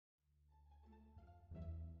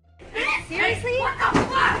Seriously? What the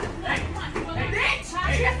fuck? Bitch!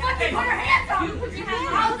 She just fucking put her hands on me! Put your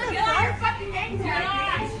fucking hands on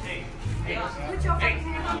me! Put your fucking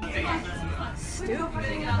hands on me! Stupid.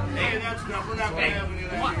 Hey, that's enough. We're not gonna have any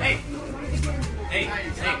of that. Hey!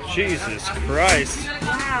 Jesus Christ.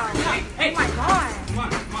 Wow. Oh my god.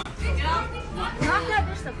 Knock that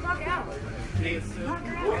bitch the fuck out. Knock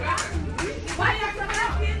her out. Why are you coming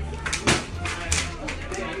out, kids?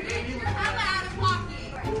 I'm out of pocket.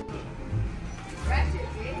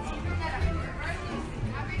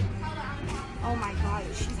 Oh my god,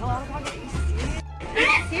 she's hell out of pocket. Are you serious?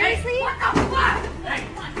 Seriously? What the fuck?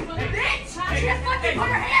 Bitch! She just fucking put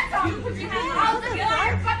her hands on me! Put your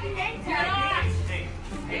fucking hands on me!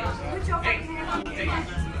 Put your fucking hands on me!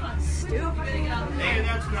 Stupid. Hey,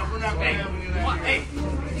 that's enough. We're not gonna have any of that.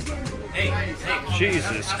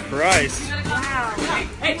 Jesus Christ. Wow. Oh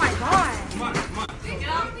my god.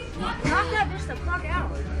 Knock that bitch the fuck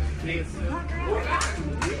out. Knock her out.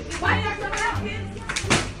 Why are you coming out, kids?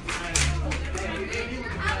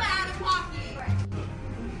 I'm out of pocket.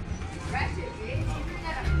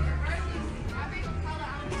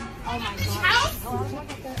 Oh my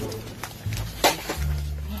god.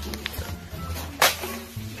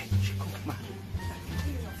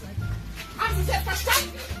 Haben Sie es jetzt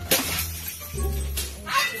verstanden?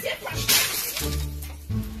 Haben Sie es jetzt verstanden?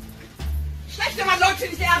 Schlecht, wenn man Leute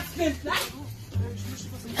nicht ernst nimmt, ne?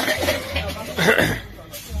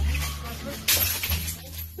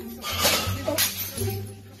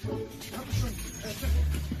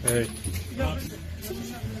 Hey.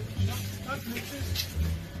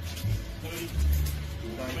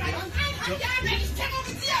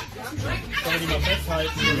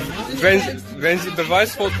 Wenn Sie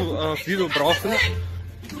Beweisfoto Video brauchen,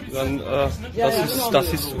 dann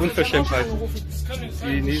das ist Unverschämtheit.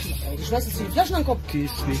 Die nicht. Du schmeißt jetzt die Flaschen an den Kopf. Die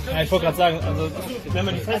ist nicht. Ja, ich wollte gerade sagen, also wenn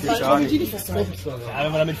man die festhalten, die nicht festhalten. ja,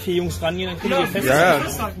 wenn wir da mit 4 Jungs rangehen, dann können wir die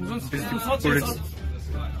festhalten. Ja, bis die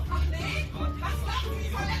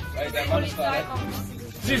Polizei.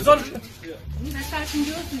 Sie sonst. Festhalten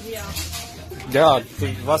dürfen wir. Ja,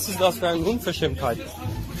 was ist das für eine Unverschämtheit?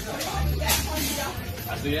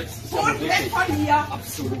 Also jetzt. Pfoten weg von mir!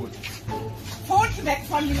 Absolut. Pfoten weg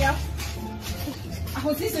von mir! Ach,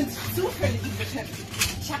 und Sie sind zufällig bitte.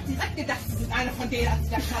 Ich habe direkt gedacht, Sie sind einer von denen, als Sie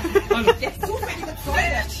da standen. Der zufällige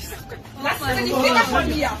Zeuge. Lassen Sie die Finger von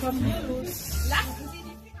mir! Lassen Sie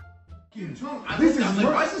die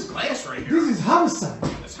Finger. Why is this glass right here? This is homicide.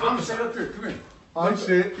 It's homicide up here. Come here. I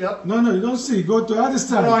see it, yep. No, you don't see it. Go to the other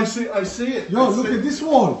side. No, I see it. Yo, look at this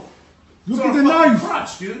wall. Look at the knife.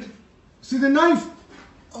 Crutch, dude. See the knife?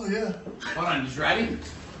 Oh, yeah. Hold on, he's ready?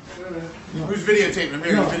 Who's videotaping?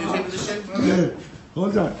 Amir, you videotaping this shit? Yeah.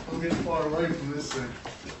 Hold on. I'm getting far away from this thing.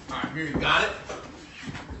 Alright, Amir, you got it?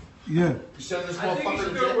 Yeah. You send this I think you motherfucker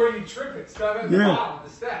should to do it jail? where you trip it. Stop at the Yeah. bottom of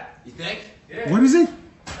the step. You think? Yeah. What is it?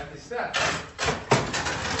 At the step.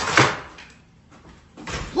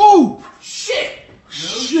 Oh! Shit!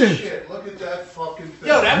 Shit. Look at that fucking thing.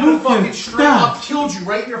 Yo, that would have Look fucking at straight that. up killed you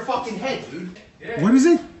right in your fucking head, dude. Yeah. What is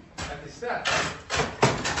it? At the step.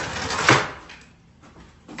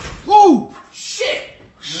 Oh! Shit!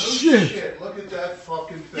 Shit. Look at that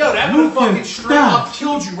fucking thing. Yo, that would have Look at fucking straight that. up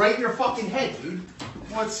killed you right in your fucking head, dude.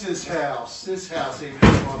 What's his house? This house ain't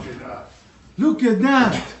fucking up. Look at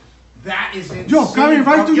that. That is insane. Yo, coming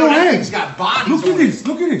right to Yo, your that head. thing's got bodies Look on at it. this.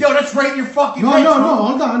 Look at this. Yo, that's right in your fucking No, head. no,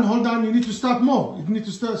 bro. no. Hold on. You need to stop more. You need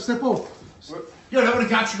to step off. Yo, that would have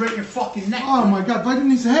got you right in your fucking neck. Oh my God, right in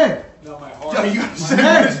his head. Yo, you gotta My send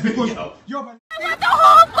head. this video. Yo, but The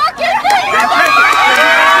whole fucking thing!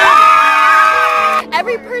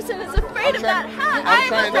 Every person is afraid of that hat. I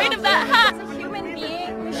am afraid of that hat. As a human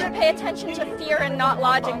being, we should pay attention to fear and not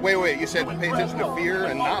logic. Wait, you said pay attention to fear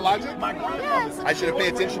and not logic? Yes. I should have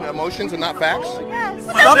paid attention to emotions and not facts? Yes.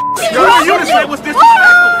 You just said was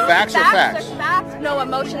disrespectful. Facts or facts? Are facts. No,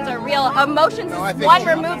 emotions are real. Emotions I is think- one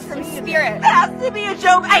removed from spirit. It has to be a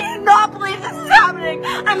joke. I do not believe this is happening.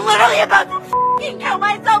 I'm literally about to f***ing kill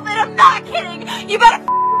myself, and I'm not kidding. You better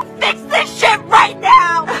fix this shit right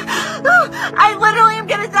now. I literally am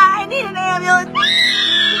gonna die. I need an ambulance.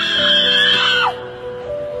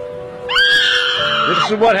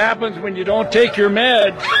 This is what happens when you don't take your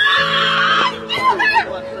meds.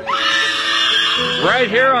 Right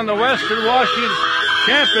here on the Western Washington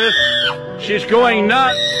campus, she's going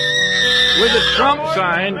nuts with the Trump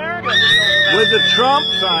sign. With the Trump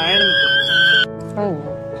sign.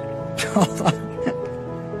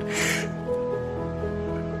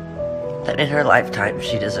 That in her lifetime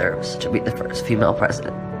she deserves to be the first female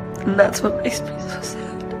president. And that's what makes me so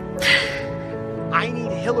sad. I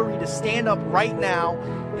need Hillary to stand up right now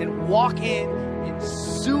and walk in and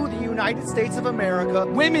sue the United States of America.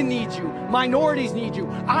 Women need you. Minorities need you.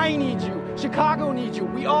 I need you. Chicago needs you.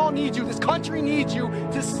 We all need you. This country needs you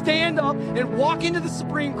to stand up and walk into the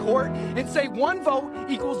Supreme Court and say one vote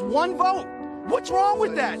equals one vote. What's wrong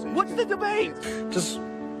with that? What's the debate? Just...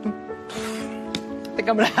 I think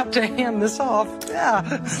I'm gonna have to hand this off. Yeah.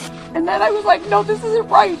 And then I was like, no, this isn't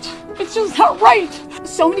right. It's just not right.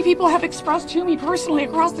 So many people have expressed to me personally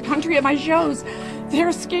across the country at my shows,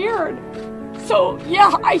 they're scared. So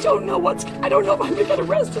yeah, I don't know if I'm gonna get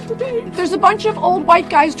arrested today. There's a bunch of old white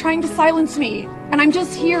guys trying to silence me, and I'm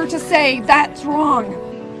just here to say that's wrong.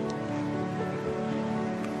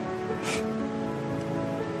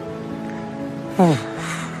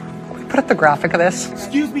 Can we put up the graphic of this?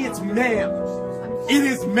 Excuse me, it's ma'am. It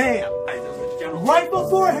is ma'am. Right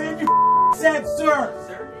beforehand, you said sir.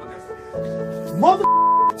 Mother,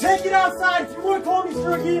 take it outside. If you want to call me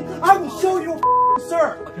sir again, I will show you a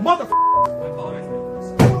sir. Mother.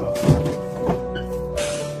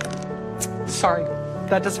 Sorry.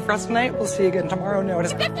 That does it for us tonight. We'll see you again tomorrow.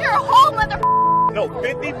 Notice. If you're a hole, mother. No,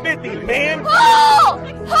 50-50, man. Hole!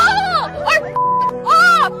 Hole! Or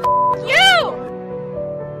off! You!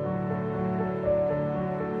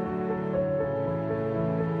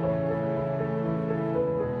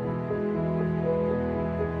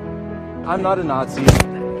 I'm not a Nazi.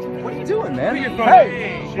 What are you doing, man?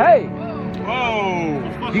 Hey! Hey!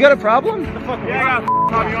 Whoa! You got a problem? Yeah, I got a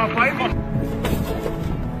problem. You want to fight?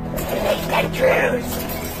 I hate that cruise!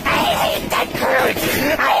 I hate that cruise!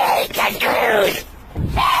 I hate that cruise!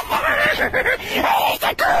 I hate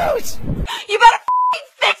that cruise! You better f***ing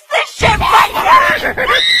fix this shit right now!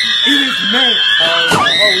 It is man!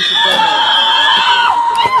 We should go.